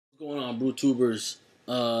Going on, brew tubers?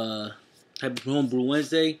 Happy Homebrew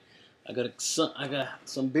Wednesday. I got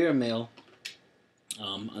some beer mail.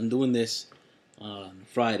 I'm doing this on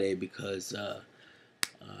Friday because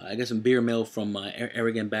I got some beer mail from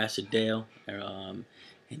ArrogateBastardAle, and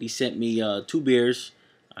he sent me two beers.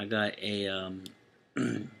 I got a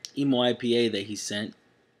emo IPA that he sent,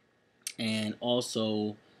 and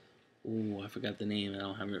also, I forgot the name. I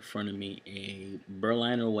don't have it in front of me. A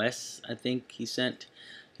Berliner West, I think he sent.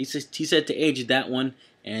 He said to age that one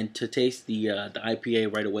and to taste the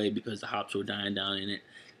IPA right away because the hops were dying down in it.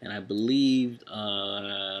 And I believed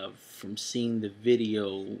from seeing the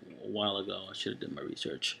video a while ago, I should have done my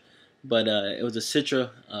research, but it was a Citra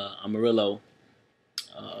Amarillo,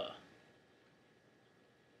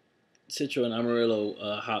 Citra and Amarillo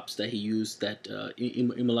hops that he used that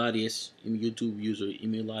Emiladius, YouTube user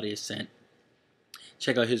Emiladius sent.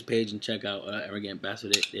 Check out his page and check out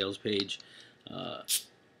ArrogateBastardAle's page.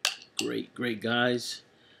 Great guys.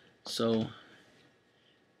 So it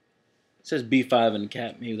says B5 in the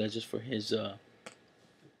cap. Maybe that's just for his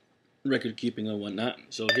record keeping and whatnot.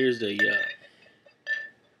 So here's the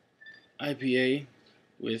IPA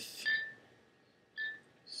with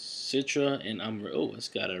Citra and Amarillo. Oh, it's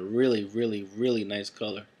got a really nice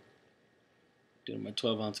color. Doing my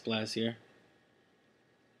 12-ounce glass here.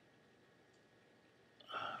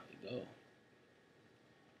 There we go.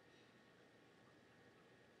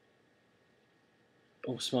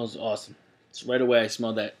 Oh, it smells awesome. So right away I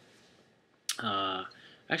smell that.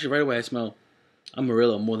 Actually, right away I smell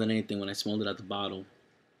Amarillo more than anything when I smelled it at the bottle.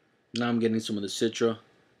 Now I'm getting some of the Citra.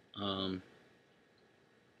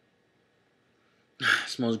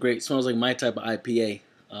 Smells great. It smells like my type of IPA.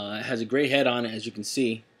 It has a great head on it, as you can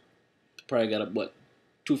see. Probably got a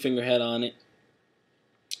 2-finger head on it.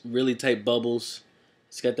 Really tight bubbles.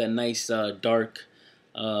 It's got that nice dark,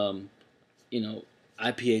 IPA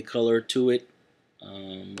color to it.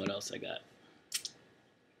 What else I got?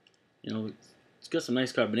 It's got some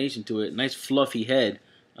nice carbonation to it. Nice fluffy head.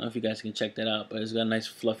 I don't know if you guys can check that out, but it's got a nice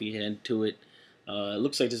fluffy head to it. It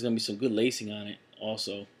looks like there's gonna be some good lacing on it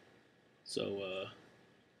also. So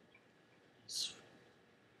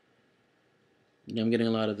I'm getting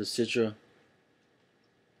a lot of the Citra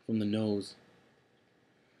from the nose.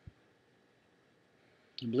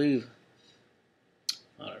 I believe,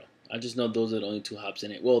 I don't know. I just know those are the only 2 hops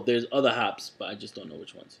in it. Well, there's other hops, but I just don't know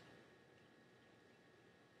which ones.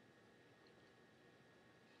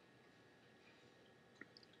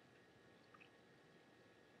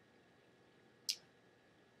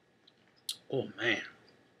 Oh man,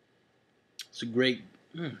 it's a great,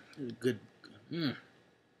 it's a good. The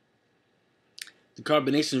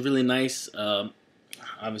carbonation is really nice.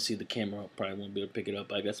 Obviously, the camera probably won't be able to pick it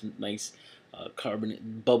up. I got some nice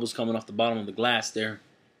carbonate bubbles coming off the bottom of the glass there.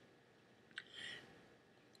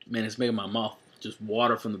 Man, it's making my mouth just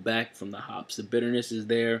water from the back, from the hops. The bitterness is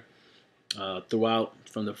there throughout,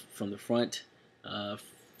 from the front, front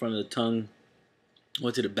of the tongue,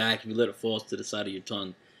 or to the back. If you let it fall to the side of your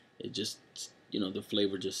tongue, it just, the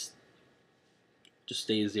flavor just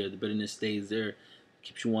stays there. The bitterness stays there,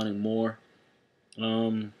 keeps you wanting more.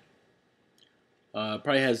 Probably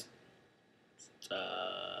has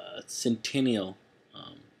Centennial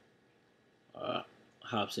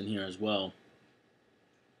hops in here as well.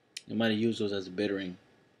 You might have used those as a bittering.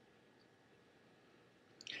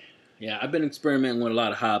 Yeah, I've been experimenting with a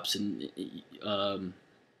lot of hops, and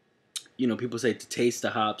people say to taste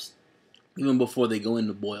the hops even before they go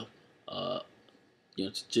into boil.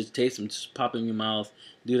 Just taste them, just pop them in your mouth.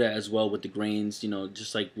 Do that as well with the grains.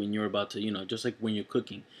 Just like when you're about to, just like when you're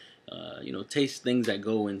cooking. Taste things that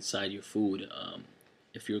go inside your food.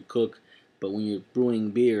 If you're a cook, but when you're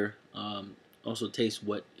brewing beer, also taste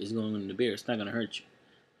what is going on in the beer. It's not gonna hurt you.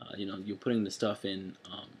 You're putting the stuff in.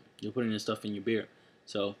 You're putting the stuff in your beer.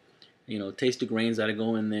 So, taste the grains that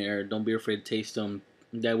go in there. Don't be afraid to taste them.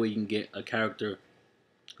 That way, you can get a character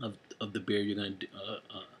of the beer you're gonna do,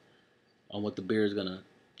 on what the beer is gonna,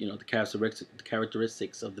 the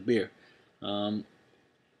characteristics of the beer. Right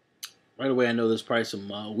away, I know there's probably some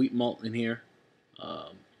wheat malt in here.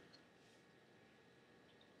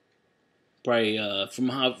 Probably from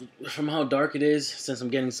how dark it is, since I'm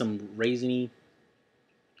getting some raisiny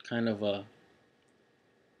kind of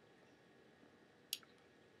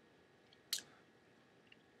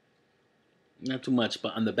not too much,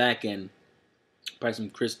 but on the back end, probably some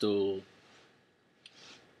crystal,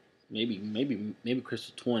 maybe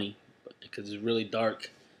crystal 20, because it's really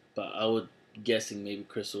dark. But I would guessing maybe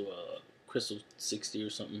crystal 60 or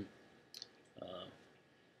something.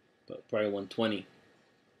 But probably 120.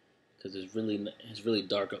 Because it's really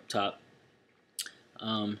dark up top.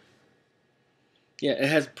 Yeah, it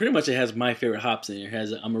has pretty much, it has my favorite hops in it. It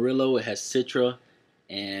has Amarillo, it has Citra,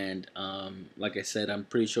 and like I said, I'm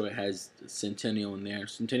pretty sure it has Centennial in there.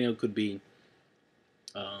 Centennial could be,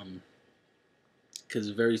 because it's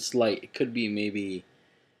very slight. It could be maybe,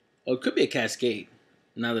 or it could be a Cascade.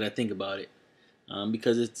 Now that I think about it,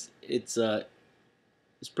 because it's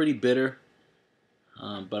pretty bitter.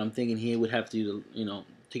 But I'm thinking he would have to use,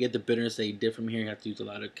 to get the bitterness that he did from here, he have to use a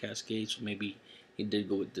lot of Cascades. So maybe he did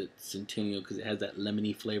go with the Centennial because it has that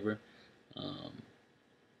lemony flavor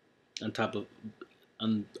on top of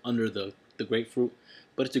under the grapefruit.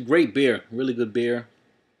 But it's a great beer, really good beer.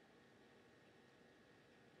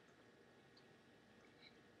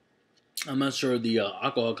 I'm not sure of the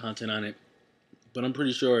alcohol content on it, but I'm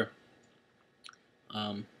pretty sure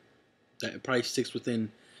that it probably sticks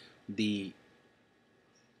within the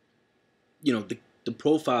the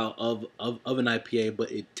profile of an IPA,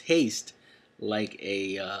 but it tastes like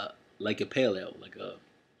a pale ale, like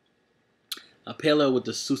a pale ale with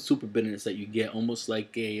the super bitterness that you get, almost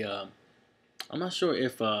like a. I'm not sure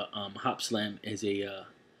if Hop Slam is an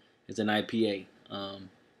IPA,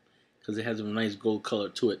 because it has a nice gold color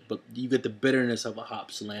to it, but you get the bitterness of a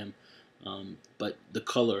Hop Slam, but the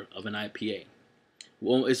color of an IPA.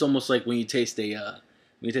 Well, it's almost like when you taste a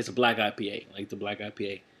black IPA, like the black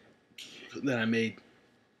IPA that I made.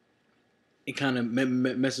 It kind of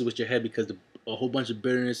messes with your head because a whole bunch of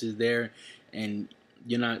bitterness is there, and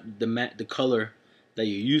you're not the color that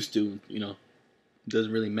you're used to.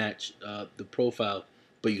 Doesn't really match the profile,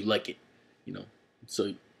 but you like it.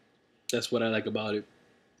 So that's what I like about it.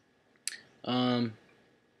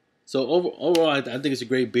 So overall, I think it's a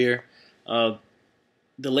great beer. The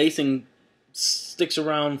lacing sticks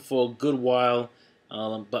around for a good while,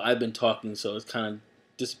 but I've been talking, so it's kind of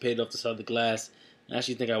dissipated off the side of the glass. I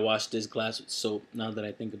actually think I washed this glass with soap. Now that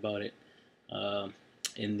I think about it,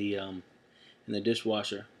 in the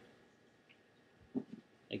dishwasher,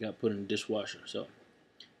 it got put in the dishwasher. So,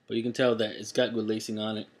 but you can tell that it's got good lacing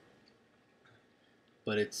on it.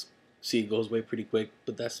 But it goes away pretty quick.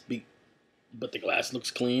 But but the glass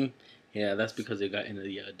looks clean. Yeah, that's because it got into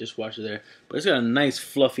the dishwasher there. But it's got a nice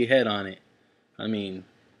fluffy head on it. I mean,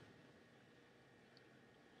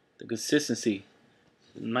 the consistency.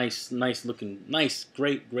 Nice looking,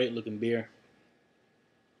 great looking beer.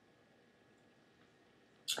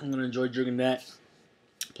 I'm gonna enjoy drinking that,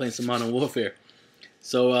 playing some Modern Warfare.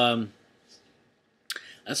 So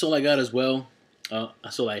that's all I got as well.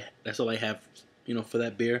 That's all I have, for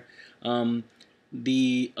that beer.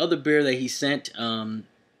 The other beer that he sent,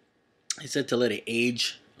 he said to let it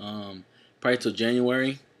age, probably till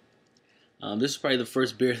January. This is probably the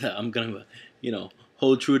first beer that I'm gonna,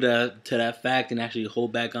 hold true to that fact and actually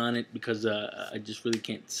hold back on it, because I just really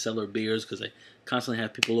can't cellar beers because I constantly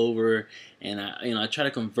have people over, and I try to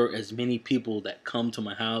convert as many people that come to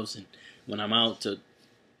my house and when I'm out to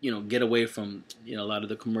get away from a lot of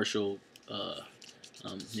the commercial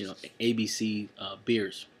ABC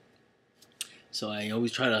beers. So I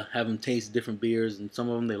always try to have them taste different beers, and some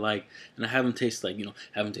of them they like, and I have them taste like,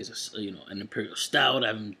 have them taste an Imperial Stout. I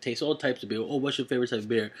have them taste all types of beer. Oh, what's your favorite type of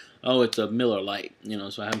beer? Oh, it's a Miller Lite.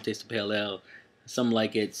 So I have them taste a Pale Ale. Some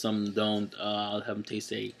like it, some don't. I'll have them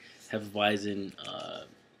taste a Hefeweizen.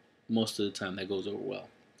 Most of the time that goes over well.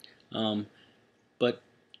 But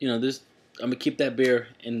this, I'm gonna keep that beer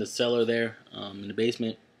in the cellar there, in the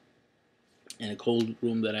basement, in a cold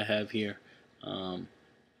room that I have here.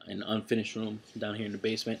 An unfinished room down here in the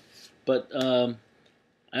basement. But I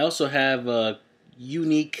also have a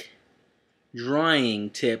unique drying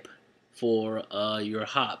tip for your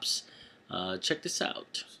hops. Check this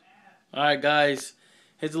out. Alright guys,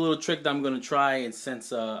 here's a little trick that I'm going to try, and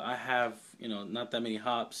since I have not that many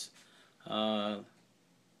hops, I'm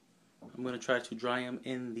going to try to dry them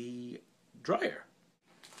in the dryer.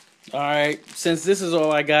 Alright, since this is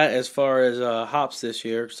all I got as far as hops this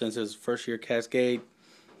year, since it's first year Cascade,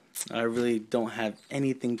 I really don't have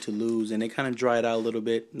anything to lose, and they kind of dried out a little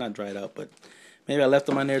bit. Not dried out, but maybe I left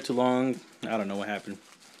them on there too long. I don't know what happened.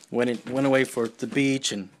 Went away for the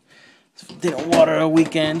beach and didn't water a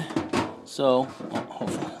weekend. So,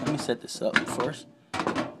 hopefully, let me set this up first.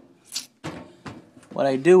 What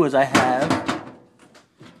I do is I have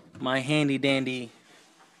my handy dandy.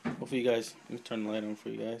 Hopefully, you guys. Let me turn the light on for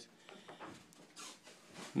you guys.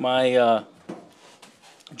 My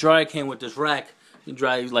dryer came with this rack. You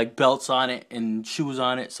dry like belts on it and shoes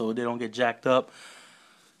on it so they don't get jacked up.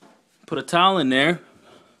 Put a towel in there.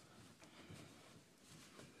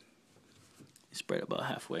 Spread about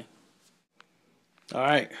halfway.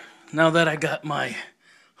 Alright, now that I got my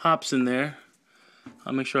hops in there,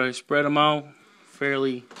 I'll make sure I spread them out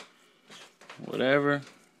fairly whatever.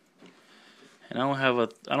 and I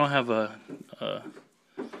don't have a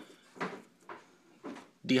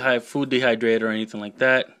food dehydrator or anything like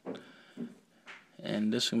that.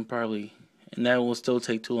 And this can probably, and that will still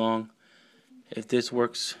take too long. If this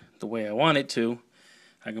works the way I want it to,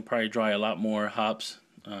 I can probably dry a lot more hops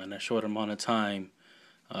in a short amount of time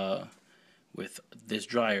with this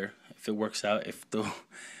dryer. If it works out, if the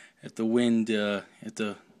wind the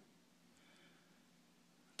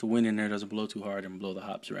wind in there doesn't blow too hard and blow the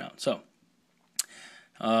hops around. So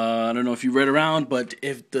I don't know if you read around, but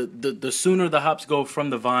if the sooner the hops go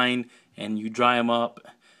from the vine and you dry them up,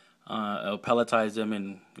 or pelletize them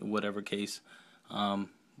in whatever case,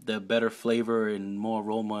 the better flavor and more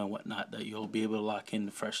aroma and whatnot that you'll be able to lock in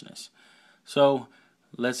the freshness. So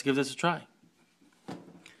let's give this a try.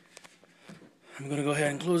 I'm gonna go ahead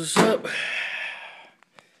and close this up.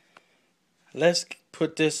 Let's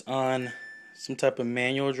put this on some type of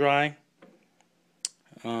manual dry.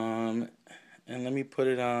 And let me put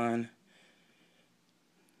it on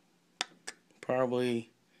probably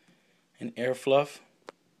an air fluff.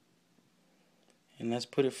 And let's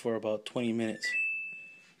put it for about 20 minutes.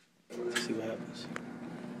 Let's see what happens.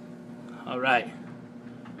 Alright.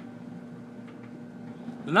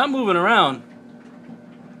 They're not moving around.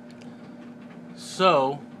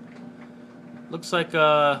 So, looks like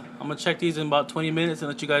I'm going to check these in about 20 minutes and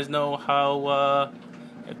let you guys know how,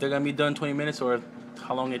 if they're going to be done 20 minutes or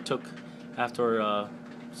how long it took after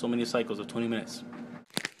so many cycles of 20 minutes.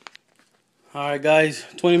 Alright guys,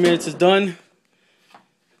 20 minutes is done.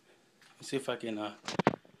 Let's see if I can turn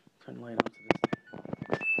the light on to this.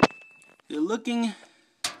 They're looking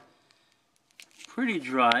pretty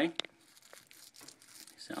dry.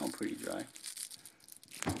 They sound pretty dry.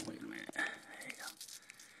 Wait a minute. There you go.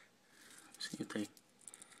 See if they.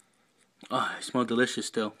 Oh, they smell delicious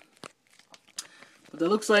still. But that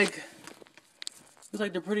looks like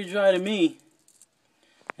they're pretty dry to me.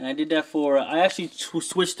 And I did that for. I actually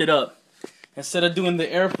switched it up. Instead of doing the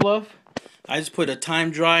air fluff, I just put a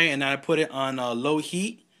time dry and I put it on low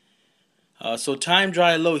heat. So time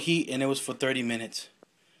dry, low heat, and it was for 30 minutes.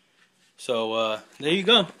 So there you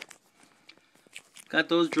go. Got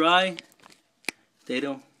those dry. They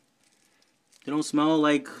don't smell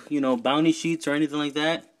like, you know, bounty sheets or anything like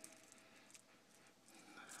that.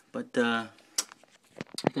 But I'm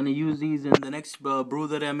gonna use these in the next brew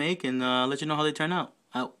that I make and let you know how they turn out.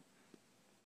 Out.